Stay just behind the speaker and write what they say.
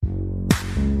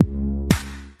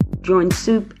Join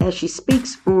Soup as she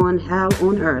speaks on Hell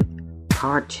on Earth,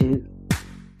 Part 2.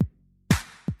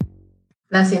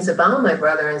 Blessings abound, my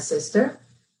brother and sister.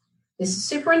 This is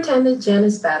Superintendent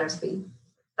Janice Battersby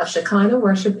of Shekinah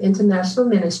Worship International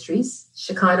Ministries,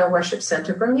 Shekinah Worship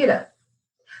Center, Bermuda,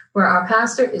 where our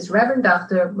pastor is Reverend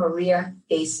Dr. Maria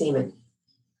A. Seaman.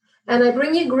 And I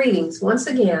bring you greetings once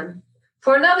again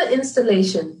for another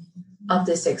installation of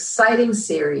this exciting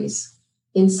series,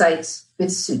 Insights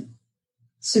with Soup.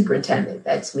 Superintendent,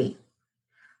 that's me.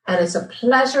 And it's a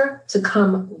pleasure to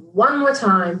come one more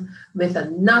time with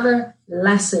another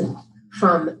lesson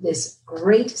from this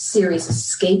great series,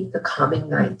 Escape the Coming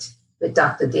Night, with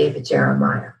Dr. David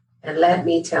Jeremiah. And let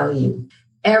me tell you,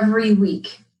 every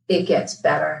week it gets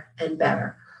better and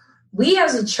better. We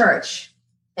as a church,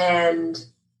 and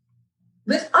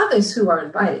with others who are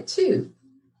invited too,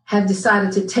 have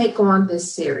decided to take on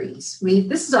this series.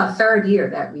 This is our third year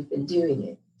that we've been doing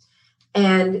it.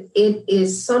 And it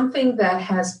is something that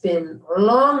has been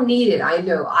long needed. I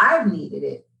know I've needed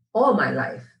it all my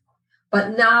life.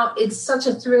 But now it's such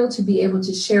a thrill to be able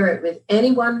to share it with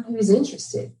anyone who is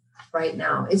interested right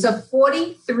now. It's a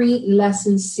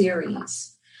 43-lesson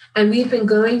series. And we've been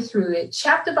going through it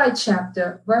chapter by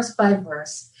chapter, verse by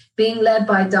verse, being led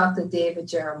by Dr. David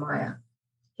Jeremiah.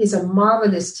 He's a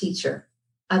marvelous teacher.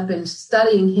 I've been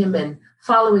studying him and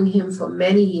following him for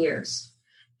many years.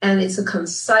 And it's a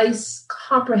concise,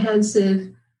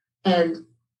 comprehensive, and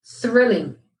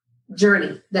thrilling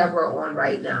journey that we're on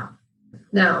right now.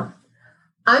 Now,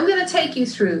 I'm going to take you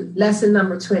through lesson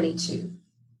number 22,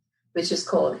 which is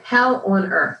called Hell on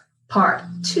Earth, Part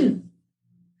 2.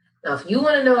 Now, if you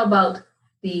want to know about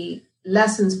the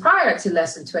lessons prior to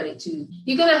lesson 22,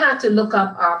 you're going to have to look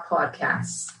up our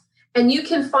podcasts. And you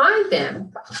can find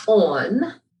them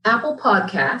on Apple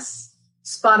Podcasts,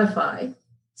 Spotify,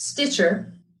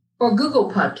 Stitcher, or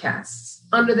Google Podcasts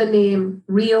under the name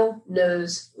Real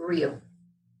Knows Real.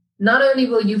 Not only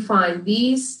will you find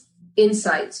these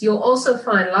insights, you'll also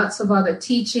find lots of other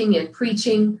teaching and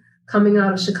preaching coming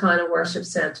out of Shekinah Worship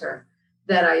Center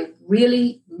that I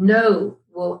really know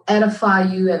will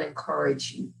edify you and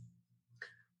encourage you.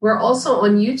 We're also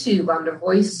on YouTube under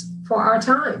Voice for Our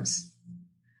Times.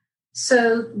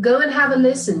 So go and have a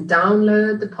listen.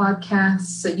 Download the podcast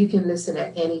so you can listen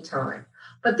at any time.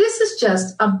 But this is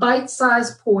just a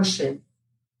bite-sized portion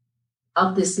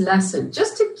of this lesson,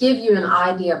 just to give you an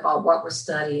idea about what we're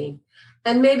studying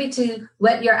and maybe to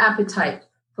whet your appetite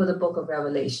for the book of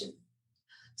Revelation.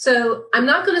 So I'm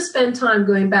not going to spend time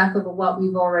going back over what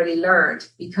we've already learned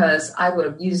because I would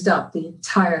have used up the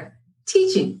entire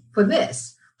teaching for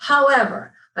this.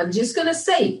 However, I'm just going to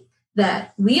say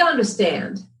that we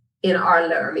understand in our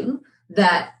learning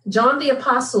that John the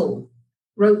Apostle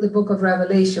wrote the book of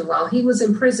Revelation while he was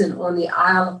in prison on the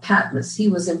Isle of Patmos. He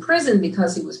was in prison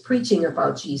because he was preaching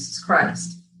about Jesus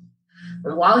Christ.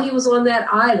 And while he was on that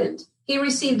island, he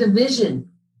received a vision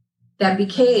that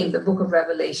became the book of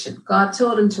Revelation. God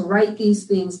told him to write these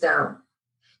things down.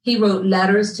 He wrote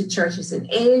letters to churches in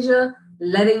Asia,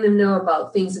 letting them know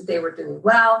about things that they were doing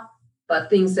well, but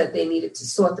things that they needed to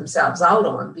sort themselves out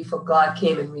on before God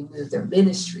came and removed their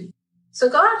ministry. So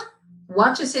God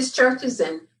watches his churches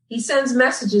and he sends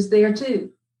messages there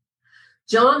too.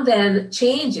 John then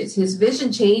changes, his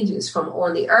vision changes from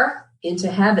on the earth into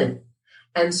heaven.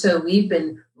 And so we've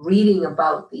been reading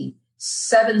about the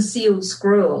seven-sealed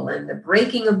scroll and the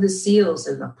breaking of the seals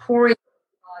and the pouring of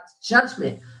God's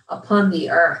judgment upon the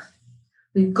earth.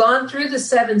 We've gone through the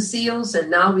seven seals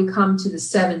and now we come to the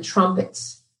seven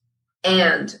trumpets.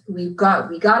 And we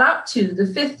got up to the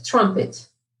fifth trumpet.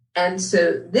 And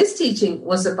so this teaching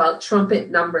was about trumpet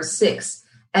number 6.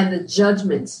 And the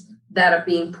judgments that are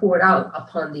being poured out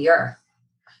upon the earth.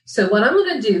 So what I'm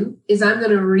going to do is I'm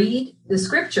going to read the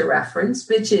scripture reference,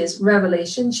 which is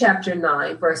Revelation chapter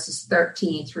 9, verses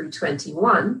 13 through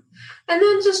 21, and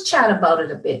then just chat about it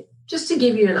a bit, just to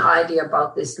give you an idea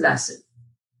about this lesson.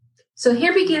 So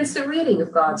here begins the reading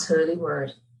of God's holy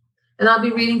word, and I'll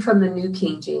be reading from the New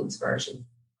King James Version.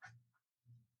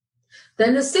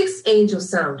 Then the sixth angel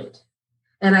sounded,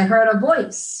 and I heard a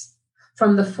voice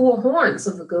from the four horns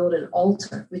of the golden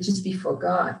altar, which is before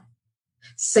God,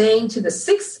 saying to the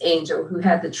sixth angel who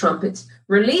had the trumpet,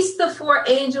 release the four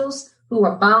angels who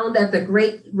are bound at the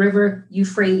great river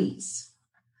Euphrates.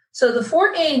 So the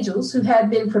four angels who had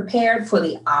been prepared for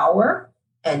the hour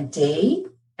and day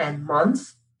and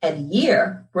month and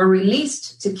year were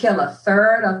released to kill a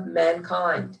third of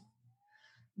mankind.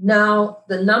 Now,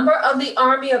 the number of the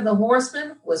army of the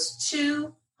horsemen was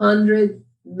 200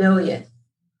 million.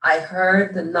 I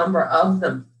heard the number of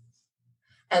them.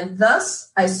 And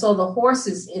thus I saw the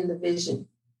horses in the vision.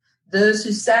 Those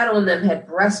who sat on them had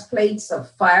breastplates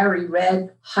of fiery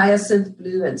red, hyacinth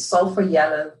blue, and sulfur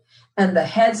yellow, and the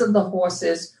heads of the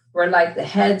horses were like the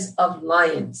heads of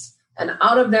lions, and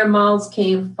out of their mouths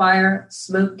came fire,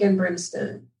 smoke, and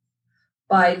brimstone.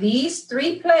 By these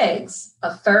 3 plagues,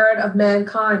 a third of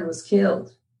mankind was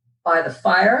killed, by the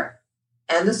fire,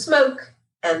 and the smoke,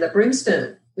 and the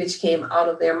brimstone, which came out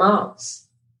of their mouths.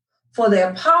 For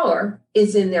their power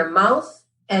is in their mouth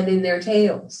and in their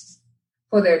tails.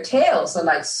 For their tails are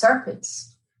like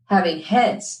serpents, having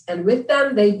heads, and with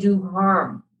them they do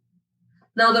harm.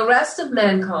 Now the rest of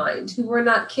mankind who were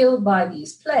not killed by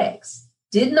these plagues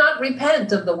did not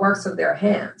repent of the works of their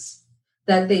hands,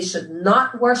 that they should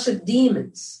not worship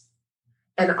demons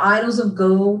and idols of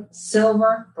gold,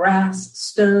 silver, brass,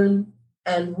 stone,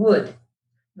 and wood,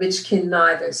 which can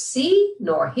neither see,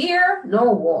 nor hear,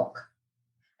 nor walk.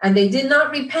 And they did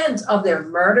not repent of their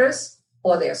murders,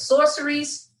 or their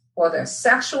sorceries, or their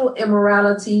sexual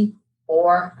immorality,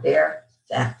 or their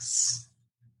thefts.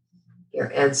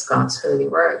 Here ends God's holy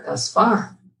word thus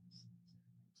far.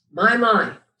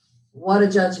 My, what a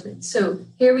judgment. So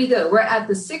here we go. We're at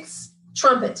the 6th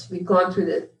trumpet. We've gone through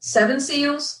the 7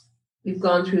 seals. We've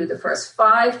gone through the first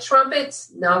 5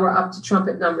 trumpets. Now we're up to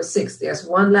trumpet number 6. There's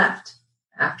one left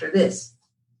after this.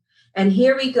 And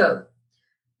here we go.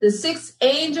 The 6th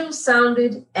angel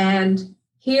sounded, and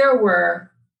here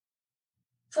were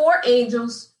 4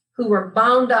 angels who were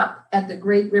bound up at the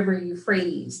great river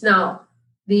Euphrates. Now,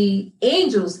 the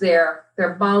angels there,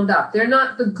 they're bound up. They're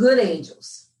not the good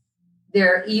angels.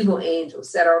 They're evil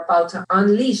angels that are about to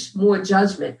unleash more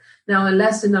judgment. Now, in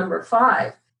lesson number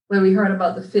 5, when we heard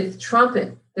about the 5th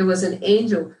trumpet, there was an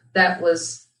angel that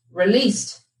was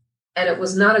released, and it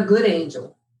was not a good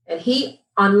angel. And he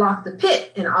unlocked the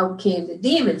pit, and out came the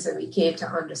demons, and we came to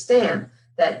understand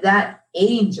that that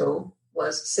angel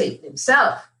was Satan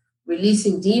himself,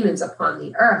 releasing demons upon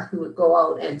the earth who would go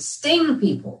out and sting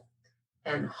people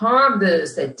and harm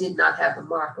those that did not have the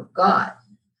mark of God.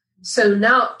 So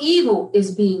now evil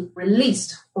is being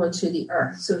released onto the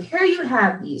earth. So here you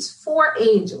have these 4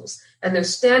 angels, and they're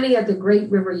standing at the great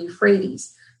river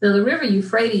Euphrates. Now the river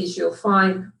Euphrates, you'll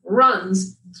find,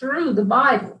 runs through the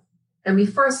Bible. And we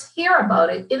first hear about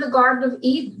it in the Garden of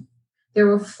Eden. There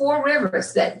were 4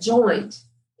 rivers that joined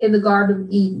in the Garden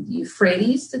of Eden: the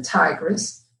Euphrates, the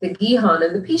Tigris, the Gihon,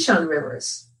 and the Pishon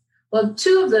rivers. Well,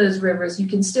 2 of those rivers you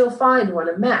can still find on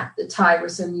a map, the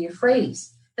Tigris and the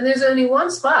Euphrates. And there's only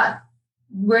one spot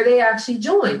where they actually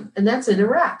join, and that's in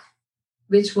Iraq,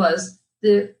 which was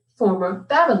the former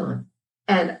Babylon.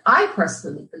 And I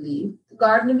personally believe the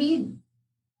Garden of Eden,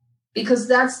 because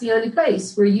that's the only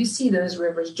place where you see those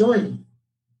rivers joining.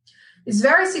 It's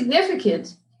very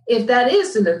significant if that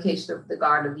is the location of the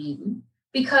Garden of Eden,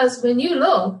 because when you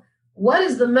look, what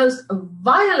is the most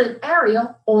violent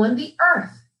area on the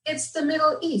earth? It's the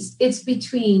Middle East. It's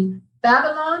between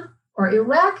Babylon or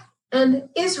Iraq and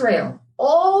Israel.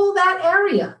 All that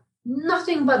area,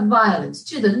 nothing but violence.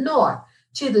 To the north,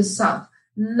 to the south,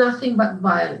 nothing but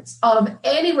violence. Out of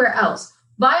anywhere else,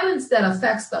 violence that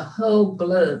affects the whole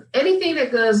globe. Anything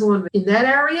that goes on in that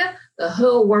area, the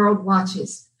whole world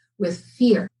watches with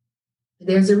fear.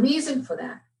 There's a reason for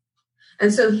that.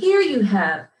 And so here you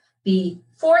have the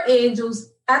 4 angels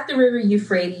at the river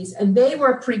Euphrates, and they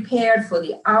were prepared for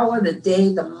the hour, the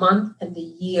day, the month, and the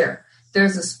year.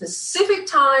 There's a specific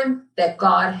time that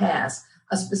God has,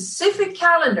 a specific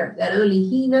calendar that only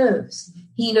He knows.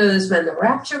 He knows when the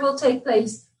rapture will take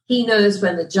place. He knows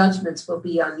when the judgments will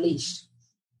be unleashed.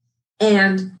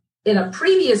 And in a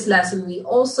previous lesson, we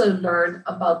also learned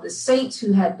about the saints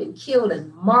who had been killed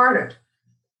and martyred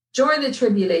during the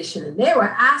tribulation. And they were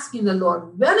asking the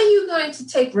Lord, when are you going to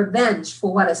take revenge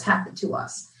for what has happened to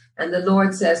us? And the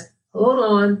Lord says, hold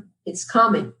on, it's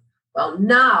coming. Well,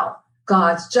 now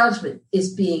God's judgment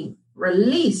is being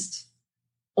released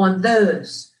on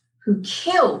those who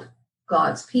killed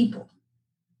God's people.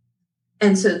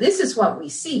 And so this is what we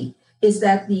see, is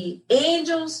that the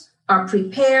angels are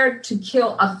prepared to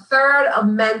kill a third of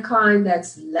mankind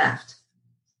that's left.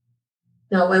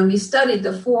 Now, when we studied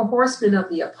the 4 horsemen of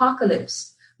the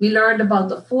apocalypse, we learned about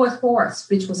the 4th horse,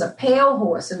 which was a pale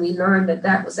horse, and we learned that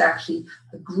that was actually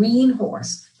a green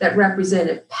horse that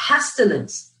represented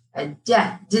pestilence and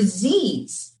death,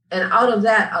 disease. And out of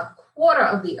that, a quarter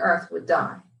of the earth would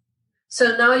die.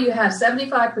 So now you have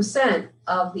 75%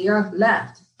 of the earth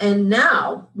left. And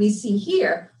now we see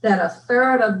here that a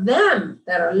third of them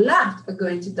that are left are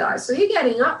going to die. So you're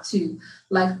getting up to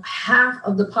like half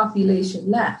of the population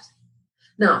left.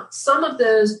 Now, some of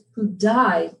those who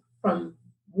died from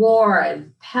war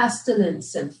and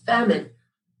pestilence and famine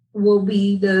will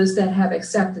be those that have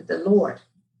accepted the Lord.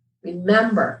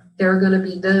 Remember, There are going to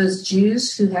be those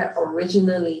Jews who had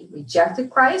originally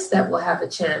rejected Christ that will have a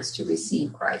chance to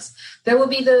receive Christ. There will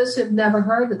be those who have never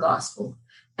heard the gospel.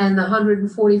 And the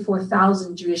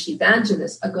 144,000 Jewish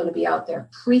evangelists are going to be out there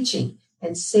preaching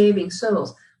and saving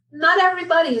souls. Not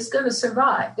everybody is going to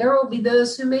survive. There will be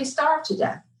those who may starve to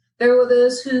death. There will be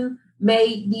those who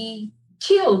may be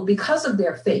killed because of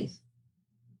their faith.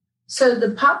 So the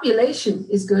population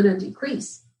is going to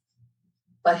decrease.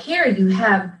 But here you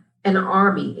have an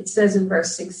army. It says in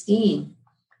verse 16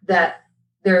 that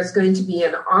there's going to be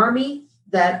an army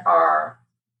that are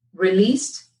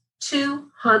released,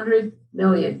 200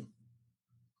 million.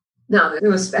 Now,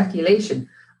 there was speculation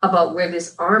about where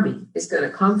this army is going to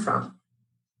come from.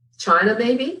 China,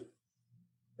 maybe?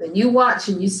 When you watch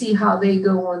and you see how they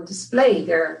go on display,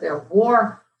 their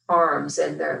war arms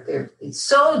and their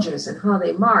soldiers and how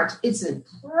they march, it's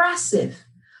impressive.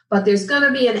 But there's going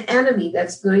to be an enemy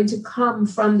that's going to come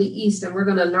from the east, and we're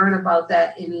going to learn about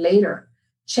that in later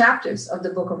chapters of the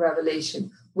book of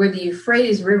Revelation, where the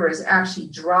Euphrates River is actually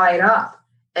dried up,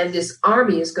 and this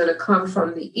army is going to come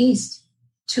from the east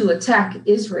to attack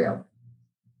Israel.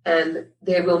 And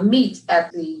they will meet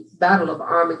at the Battle of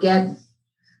Armageddon.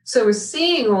 So we're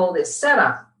seeing all this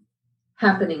setup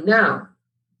happening now.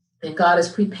 And God is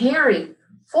preparing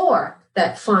for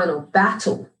that final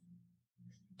battle.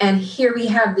 And here we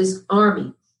have this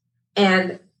army.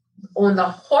 And on the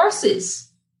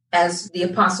horses, as the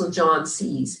Apostle John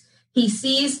sees, he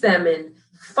sees them in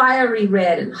fiery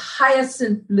red and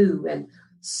hyacinth blue and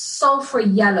sulfur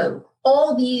yellow,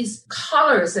 all these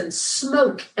colors and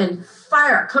smoke and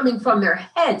fire coming from their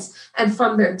heads and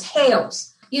from their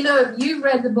tails. You know, if you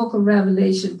read the book of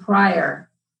Revelation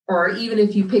prior, or even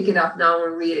if you pick it up now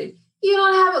and read it, you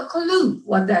don't have a clue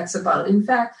what that's about. In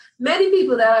fact, many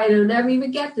people that I know never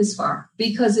even get this far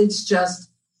because it's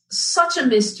just such a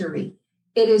mystery.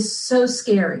 It is so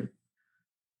scary.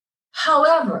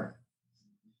 However,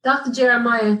 Dr.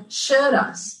 Jeremiah showed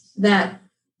us that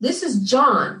this is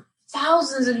John,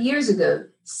 thousands of years ago,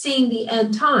 seeing the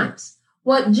end times.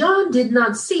 What John did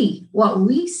not see, what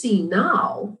we see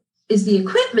now, is the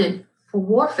equipment for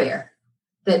warfare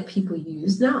that people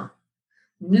use now.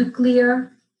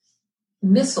 Nuclear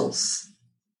missiles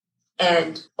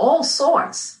and all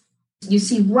sorts. You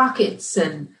see rockets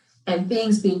and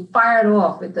things being fired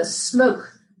off with the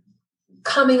smoke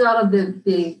coming out of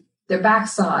their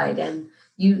backside. And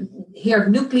you hear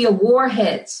nuclear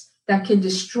warheads that can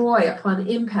destroy upon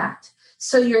impact.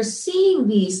 So you're seeing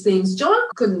these things. John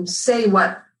couldn't say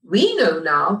what we know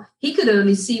now. He could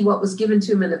only see what was given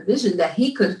to him in a vision that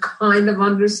he could kind of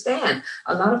understand.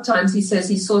 A lot of times he says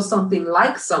he saw something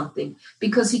like something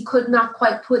because he could not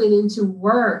quite put it into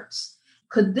words.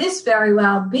 Could this very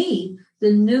well be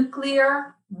the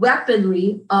nuclear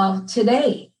weaponry of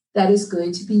today that is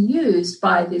going to be used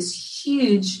by this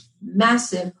huge,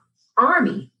 massive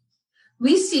army?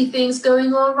 We see things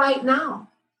going on right now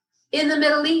in the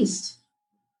Middle East.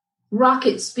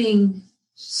 Rockets being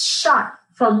shot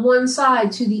from one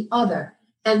side to the other,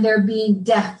 and there being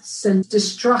deaths and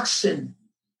destruction.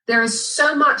 There is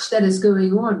so much that is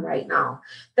going on right now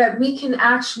that we can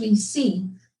actually see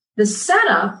the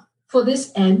setup for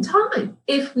this end time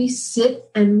if we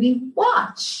sit and we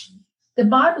watch. The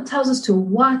Bible tells us to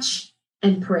watch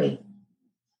and pray.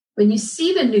 When you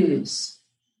see the news,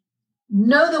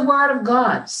 know the word of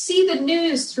God. See the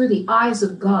news through the eyes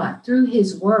of God, through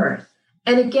his word.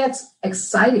 And it gets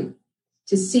exciting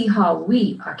to see how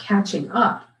we are catching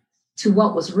up to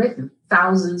what was written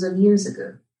thousands of years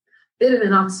ago. Bit of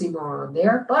an oxymoron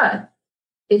there, but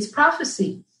it's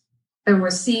prophecy. And we're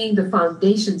seeing the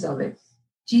foundations of it.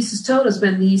 Jesus told us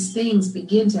when these things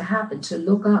begin to happen to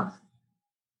look up.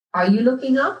 Are you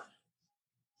looking up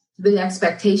with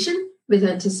expectation, with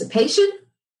anticipation?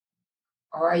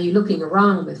 Or are you looking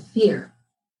around with fear?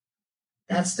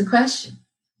 That's the question.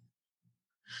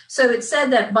 So it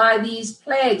said that by these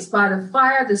plagues, by the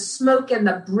fire, the smoke, and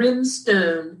the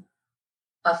brimstone,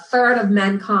 a third of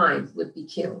mankind would be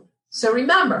killed. So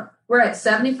remember, we're at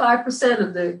 75%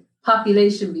 of the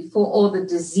population before all the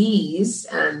disease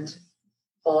and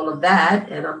all of that.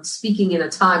 And I'm speaking in a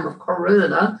time of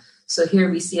corona. So here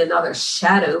we see another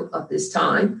shadow of this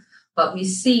time. But we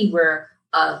see where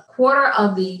a quarter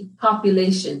of the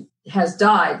population has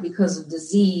died because of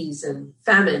disease and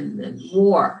famine and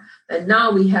war. And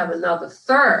now we have another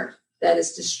third that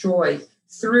is destroyed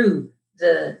through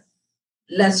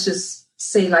let's just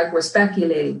say like we're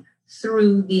speculating,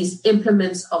 through these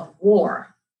implements of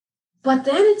war. But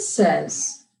then it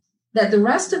says that the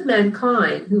rest of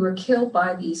mankind who were killed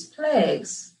by these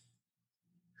plagues,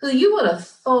 who you would have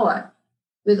thought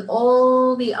with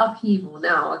all the upheaval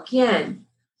now, again,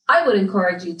 I would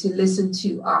encourage you to listen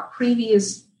to our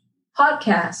previous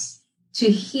podcasts to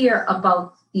hear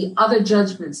about the other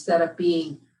judgments that are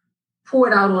being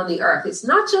poured out on the earth. It's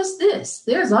not just this.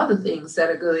 There's other things that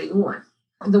are going on.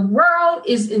 The world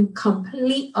is in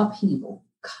complete upheaval.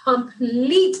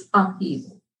 Complete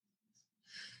upheaval.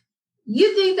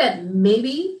 You think that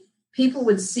maybe people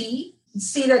would see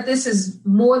that this is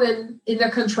more than in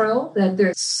their control, that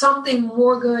there's something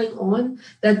more going on,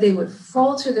 that they would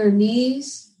fall to their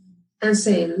knees and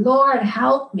say, Lord,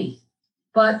 help me.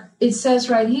 But it says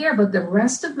right here, but the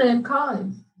rest of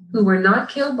mankind who were not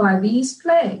killed by these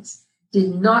plagues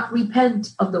did not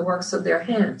repent of the works of their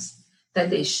hands, that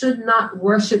they should not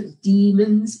worship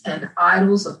demons and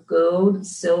idols of gold,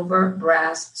 silver,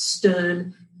 brass,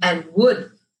 stone, and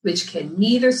wood, which can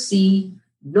neither see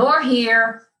nor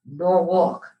hear nor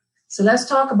walk. So let's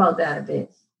talk about that a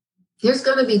bit. There's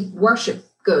going to be worship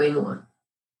going on.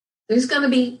 There's going to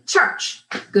be church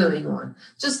going on,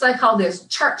 just like how there's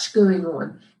church going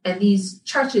on. And these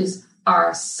churches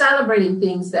are celebrating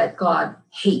things that God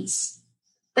hates.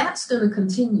 That's going to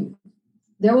continue.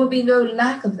 There will be no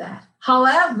lack of that.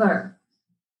 However,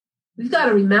 we've got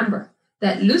to remember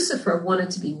that Lucifer wanted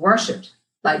to be worshiped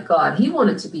like God. He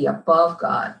wanted to be above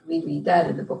God. We read that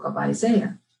in the book of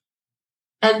Isaiah.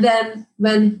 And then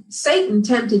when Satan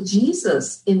tempted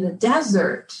Jesus in the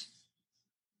desert,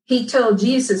 he told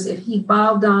Jesus if he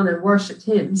bowed down and worshiped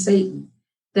him, Satan,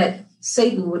 that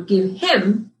Satan would give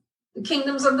him the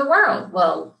kingdoms of the world.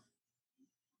 Well,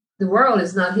 the world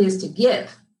is not his to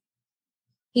give.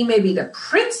 He may be the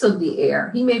prince of the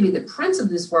air. He may be the prince of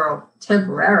this world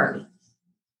temporarily.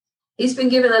 He's been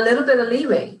given a little bit of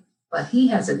leeway, but he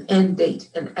has an end date,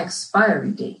 an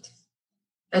expiry date.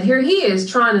 And here he is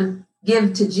trying to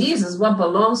give to Jesus what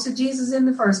belongs to Jesus in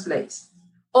the first place.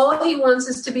 All he wants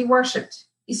is to be worshiped.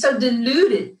 He's so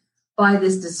deluded by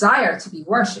this desire to be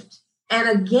worshiped. And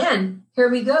again, here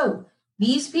we go.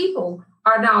 These people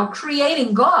are now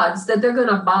creating gods that they're going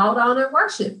to bow down and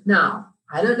worship. Now,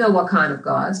 I don't know what kind of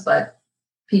gods, but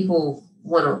people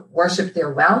want to worship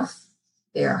their wealth,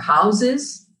 their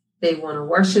houses. They want to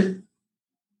worship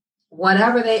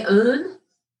whatever they own.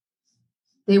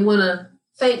 They want to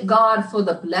thank God for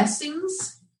the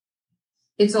blessings.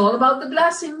 It's all about the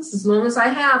blessings. As long as I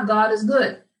have, God is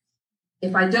good.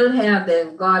 If I don't have,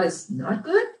 then God is not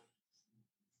good.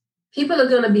 People are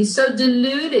going to be so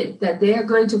deluded that they are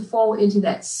going to fall into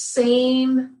that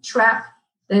same trap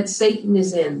that Satan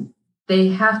is in. They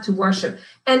have to worship.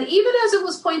 And even as it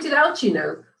was pointed out,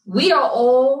 we are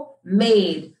all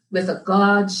made with a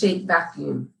God-shaped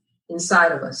vacuum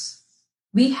inside of us.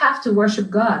 We have to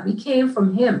worship God. We came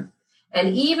from him.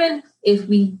 And even if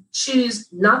we choose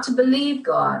not to believe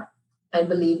God and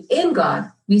believe in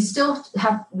God, we still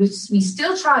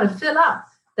try to fill up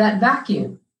that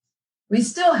vacuum. We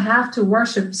still have to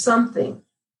worship something,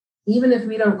 even if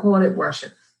we don't call it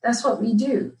worship. That's what we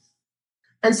do.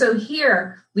 And so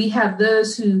here we have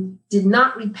those who did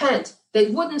not repent. They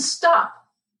wouldn't stop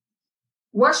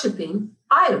worshiping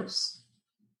idols.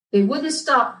 They wouldn't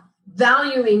stop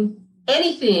valuing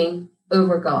anything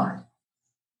over God.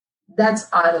 That's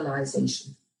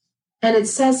idolization. And it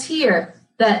says here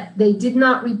that they did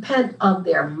not repent of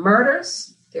their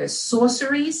murders, their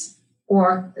sorceries,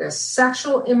 or their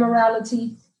sexual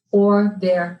immorality, or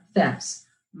their thefts.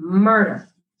 Murder,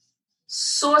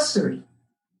 sorcery,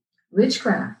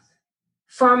 witchcraft,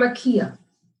 pharmakia,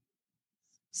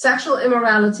 sexual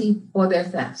immorality, or their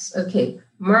thefts. Okay,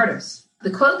 murders.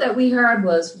 The quote that we heard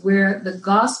was, where the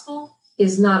gospel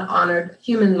is not honored,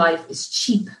 human life is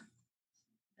cheap.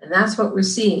 And that's what we're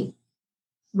seeing.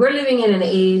 We're living in an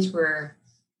age where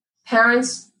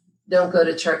parents don't go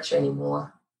to church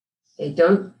anymore. They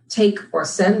don't take or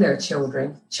send their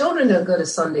children. Children don't go to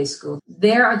Sunday school.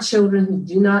 There are children who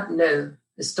do not know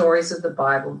the stories of the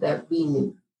Bible that we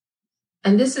knew.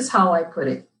 And this is how I put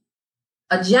it.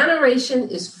 A generation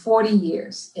is 40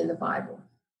 years in the Bible.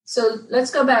 So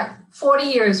let's go back 40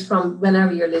 years from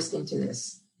whenever you're listening to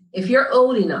this. If you're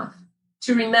old enough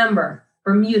to remember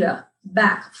Bermuda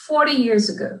back 40 years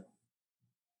ago,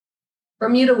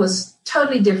 Bermuda was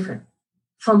totally different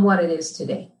from what it is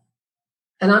today.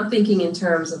 And I'm thinking in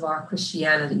terms of our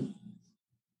Christianity.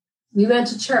 We went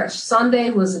to church. Sunday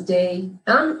was a day,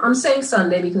 and I'm saying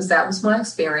Sunday because that was my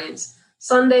experience.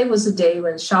 Sunday was a day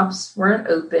when shops weren't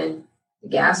open, the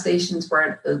gas stations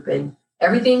weren't open,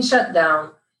 everything shut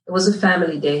down. It was a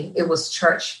family day. It was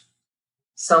church.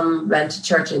 Some went to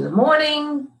church in the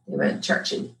morning. They went to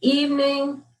church in the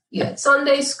evening. You had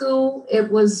Sunday school.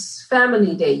 It was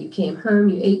family day. You came home,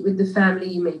 you ate with the family,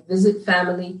 you may visit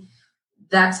family.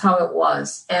 That's how it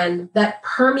was. And that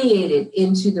permeated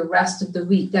into the rest of the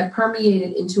week, that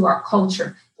permeated into our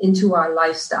culture, into our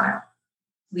lifestyle.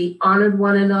 We honored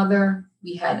one another.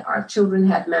 Our children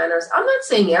had manners. I'm not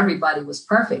saying everybody was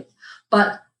perfect,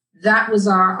 but that was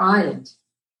our island.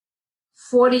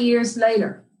 40 years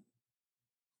later,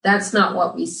 that's not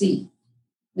what we see.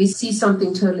 We see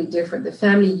something totally different. The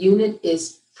family unit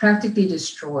is practically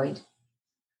destroyed.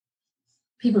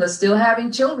 People are still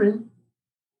having children,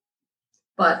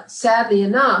 but sadly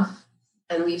enough,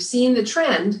 and we've seen the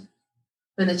trend,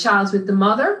 when the child's with the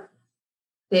mother,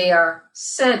 they are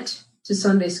sent to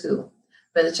Sunday school.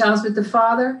 When the child's with the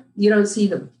father, you don't see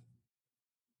them.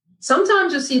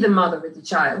 Sometimes you'll see the mother with the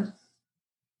child.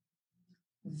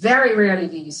 Very rarely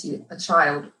do you see a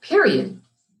child, period.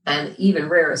 And even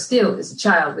rarer still is a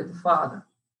child with the father.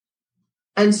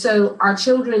 And so our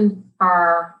children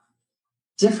are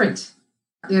different.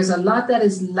 There's a lot that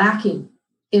is lacking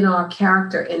in our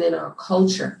character and in our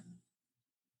culture.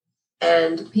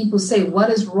 And people say, what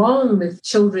is wrong with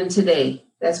children today?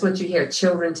 That's what you hear,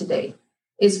 children today.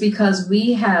 It's because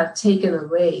we have taken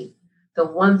away the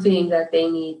one thing that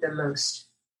they need the most.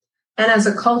 And as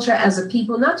a culture, as a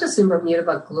people, not just in Bermuda,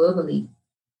 but globally,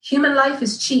 human life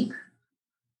is cheap.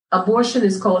 Abortion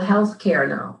is called health care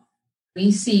now.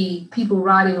 We see people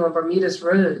riding on Bermuda's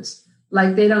roads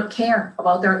like they don't care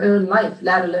about their own life,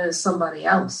 let alone somebody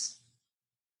else.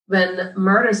 When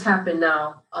murders happen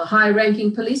now, a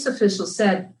high-ranking police official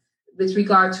said with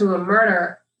regard to a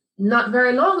murder not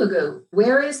very long ago,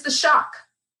 where is the shock?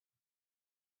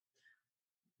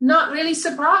 Not really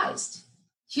surprised.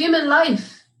 Human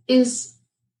life is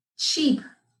cheap.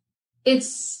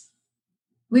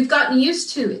 We've gotten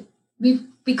used to it. We've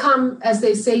become, as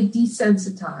they say,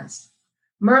 desensitized.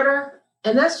 Murder,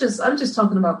 and I'm just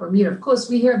talking about Bermuda. Of course,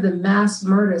 we hear of the mass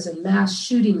murders and mass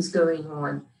shootings going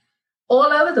on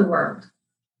all over the world,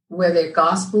 where their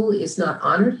gospel is not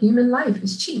honored. Human life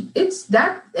is cheap.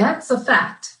 That's a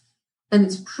fact. And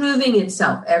it's proving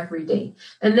itself every day.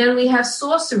 And then we have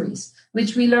sorceries,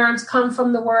 which we learned come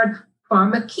from the word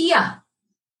pharmakia,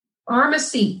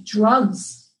 pharmacy,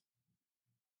 drugs.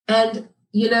 And,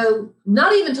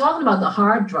 not even talking about the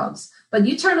hard drugs, but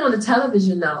you turn on the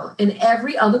television now and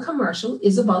every other commercial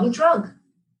is about a drug.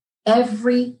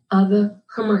 Every other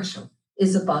commercial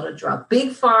is about a drug.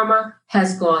 Big Pharma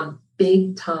has gone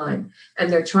big time,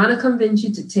 and they're trying to convince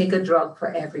you to take a drug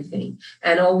for everything.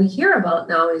 And all we hear about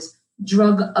now is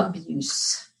drug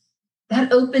abuse.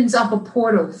 That opens up a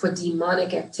portal for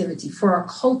demonic activity, for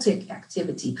occultic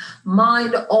activity,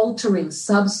 mind-altering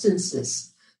substances.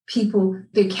 People,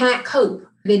 they can't cope.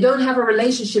 They don't have a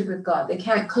relationship with God. They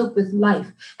can't cope with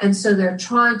life. And so they're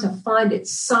trying to find it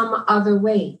some other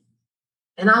way.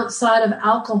 And outside of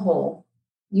alcohol,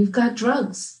 you've got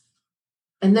drugs.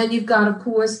 And then you've got, of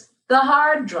course, the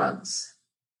hard drugs.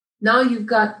 Now you've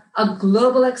got a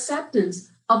global acceptance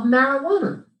of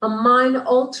marijuana, a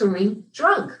mind-altering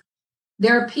drug.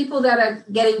 There are people that are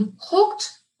getting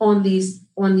hooked on these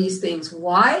things.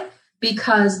 Why?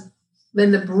 Because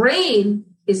when the brain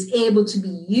is able to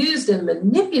be used and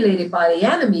manipulated by the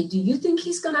enemy, do you think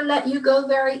he's going to let you go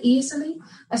very easily?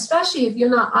 Especially if you're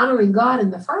not honoring God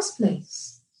in the first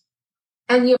place.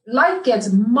 And your life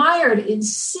gets mired in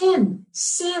sin.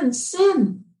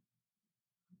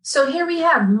 So here we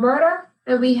have murder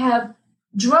and we have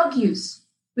drug use,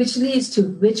 which leads to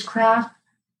witchcraft,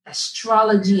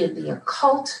 astrology, and the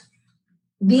occult.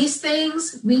 These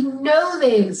things, we know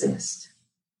they exist.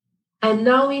 And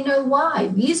now we know why.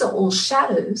 These are all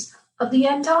shadows of the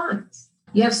end times.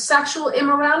 You have sexual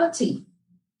immorality,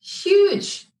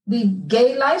 huge. The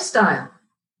gay lifestyle,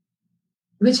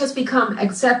 which has become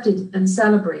accepted and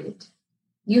celebrated.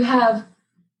 You have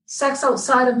sex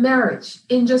outside of marriage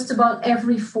in just about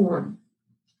every form.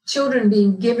 Children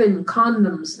being given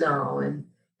condoms now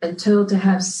and told to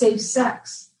have safe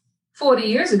sex. 40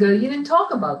 years ago, you didn't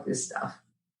talk about this stuff.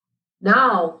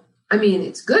 Now,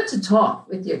 it's good to talk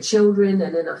with your children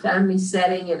and in a family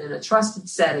setting and in a trusted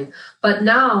setting. But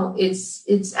now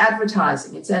it's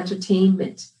advertising, it's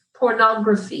entertainment,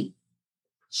 pornography,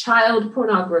 child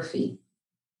pornography,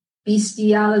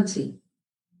 bestiality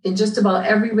in just about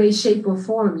every way, shape, or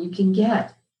form you can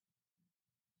get.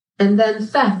 And then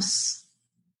thefts,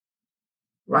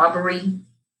 robbery,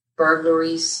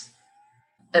 burglaries,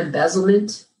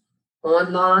 embezzlement,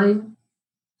 online,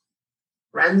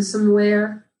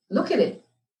 ransomware. Look at it.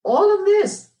 All of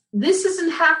this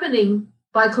isn't happening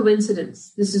by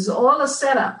coincidence. This is all a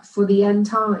setup for the end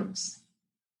times.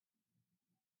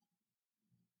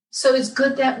 So it's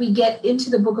good that we get into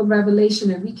the book of Revelation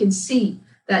and we can see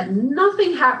that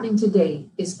nothing happening today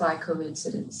is by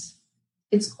coincidence.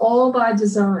 It's all by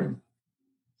design.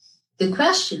 The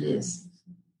question is,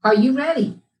 are you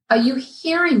ready? Are you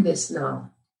hearing this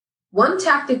now? One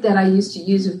tactic that I used to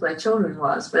use with my children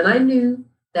was when I knew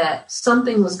that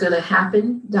something was going to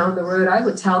happen down the road, I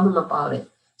would tell them about it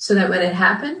so that when it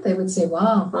happened, they would say,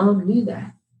 wow, Mom knew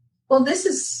that. Well, this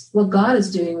is what God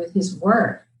is doing with his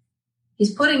word.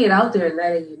 He's putting it out there and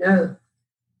letting you know.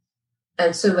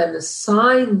 And so when the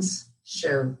signs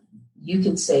show, you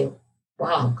can say,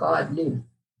 wow, God knew.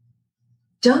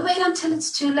 Don't wait until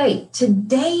it's too late.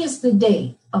 Today is the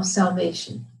day of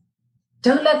salvation.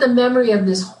 Don't let the memory of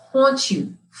this haunt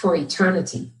you for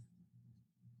eternity.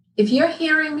 If you're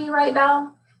hearing me right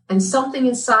now and something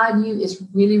inside you is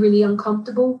really, really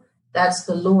uncomfortable, that's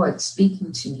the Lord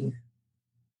speaking to you.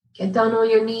 Get down on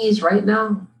your knees right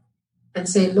now and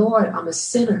say, Lord, I'm a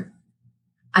sinner.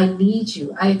 I need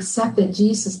you. I accept that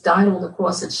Jesus died on the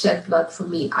cross and shed blood for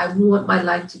me. I want my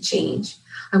life to change.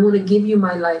 I want to give you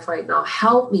my life right now.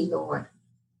 Help me, Lord.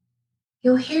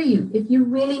 He'll hear you if you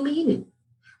really mean it.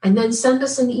 And then send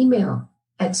us an email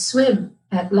at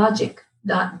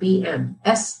swim@logic.bm,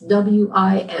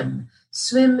 SWIM,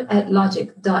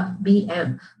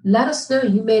 swim@logic.bm. Let us know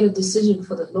you made a decision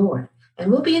for the Lord, and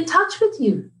we'll be in touch with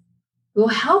you. We'll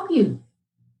help you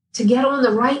to get on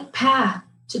the right path,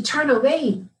 to turn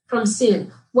away from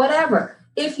sin, whatever.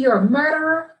 If you're a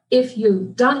murderer, if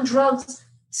you've done drugs,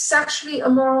 sexually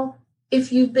immoral, if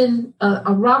you've been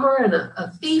a robber and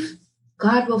a thief,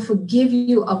 God will forgive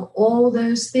you of all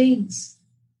those things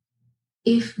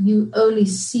if you only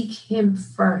seek him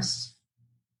first.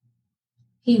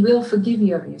 He will forgive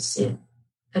you of your sin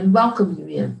and welcome you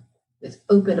in with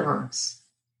open arms.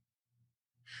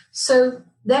 So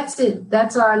that's it.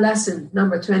 That's our lesson,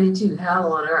 number 22,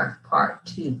 Hell on Earth, part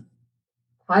 2.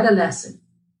 Quite a lesson.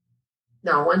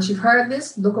 Now, once you've heard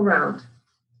this, look around.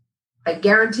 I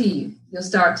guarantee you'll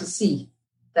start to see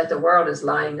that the world is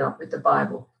lining up with the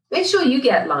Bible. Make sure you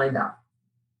get lined up.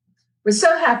 We're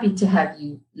so happy to have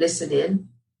you listen in,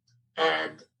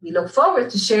 and we look forward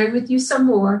to sharing with you some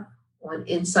more on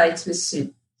Insights with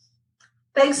Sue.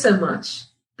 Thanks so much.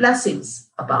 Blessings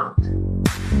abound.